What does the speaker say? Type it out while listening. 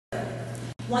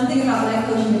One thing about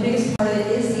life coaching, the biggest part of it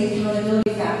is the accountability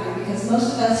factor, because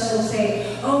most of us will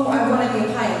say, oh, I want to be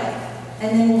a pilot,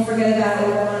 and then we'll forget about what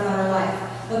we want about our life.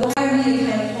 But we'll hire me to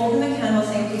kind of hold them accountable,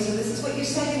 saying, okay, so this is what you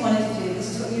said you wanted to do, this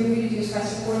is what you agreed to do, so I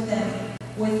support them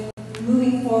with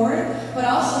moving forward, but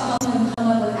also help them come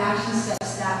up with action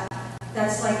steps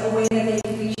that's like a way that they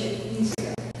can reach it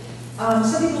easier.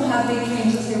 Some people have big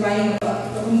dreams, let's say writing a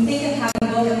book, but when you think of having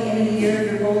a book at the end of the year,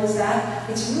 your goal is that,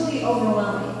 it's really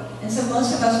overwhelming. And so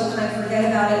most of us will kind of forget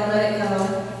about it, let it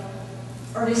go,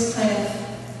 or just kind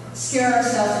of scare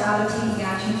ourselves out of taking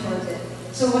action towards it.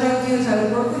 So what I would do is I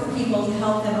would work with people to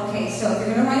help them, okay, so if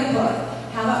you're going to write a book,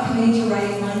 how about committing to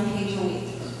writing 1 page a week?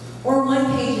 Or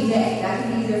 1 page a day. That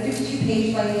can be either 52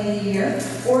 pages by the end of the year,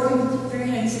 or it can be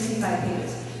 365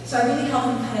 pages. So I really help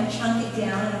them kind of chunk it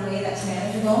down in a way that's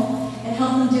manageable, and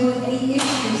help them deal with any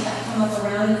issues that come up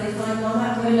around it. If they feel like, well, I'm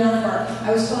not good enough, or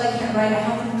I was told I can't write, I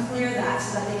help them clear that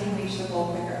so that they can reach their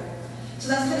goal quicker. So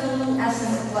that's kind of a little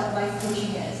essence of what life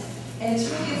coaching is. And it's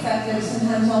really effective.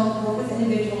 Sometimes I'll work with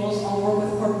individuals, I'll work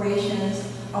with corporations,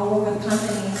 I'll work with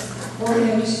companies, or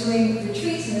just doing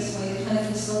retreats in this way to kind of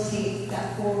facilitate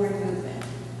that forward movement.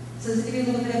 So does it give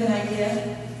you a little bit of an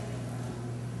idea?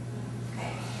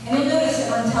 Okay. And you'll notice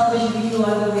that on television we do a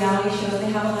lot of the reality shows.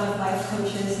 They have a lot of life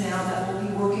coaches now that will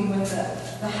be working with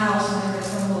the house whenever it's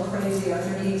going a little crazy or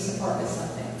they're needing support with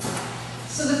something.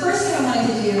 So the first thing I wanted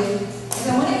to do is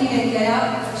I wanted you to get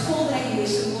out a tool that I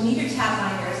use. So we'll need your tap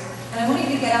binders. And I want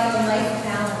you to get out the life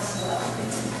balance wheel.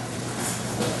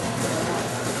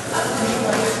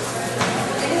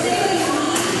 And does anybody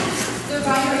need the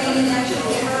writer and an extra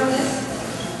paper on this?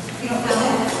 You don't have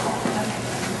it?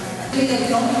 Okay. If you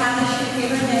don't have the sheet of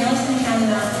paper, then else can hand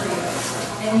it out for you.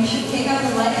 And you should take out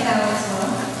the life balance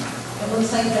wheel. It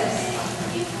looks like this.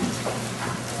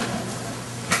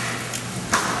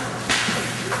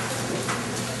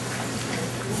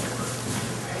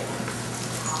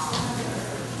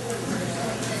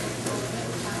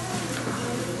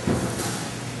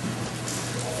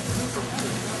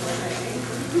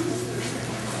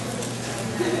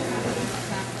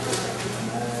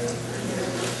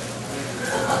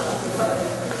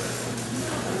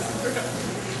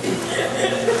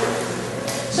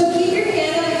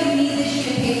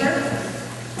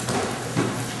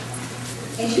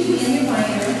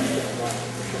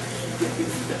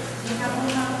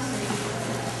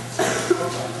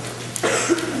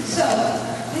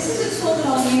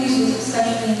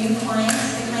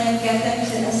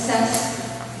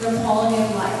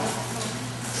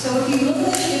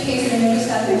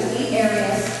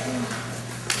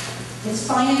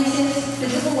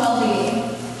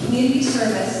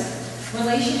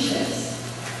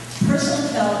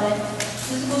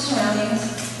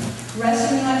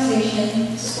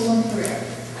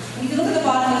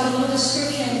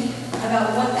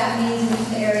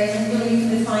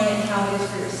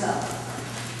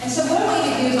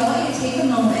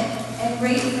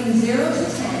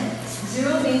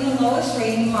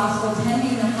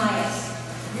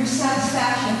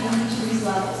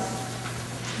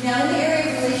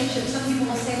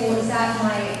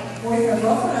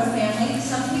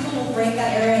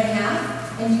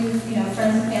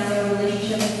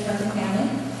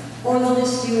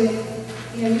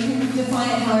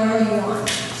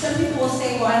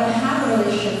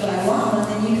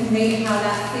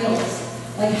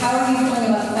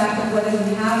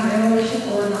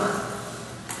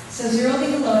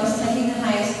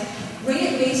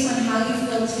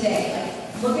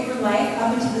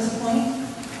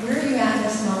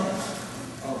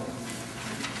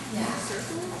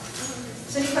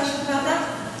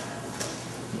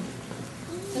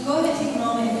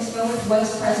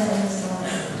 What's present in this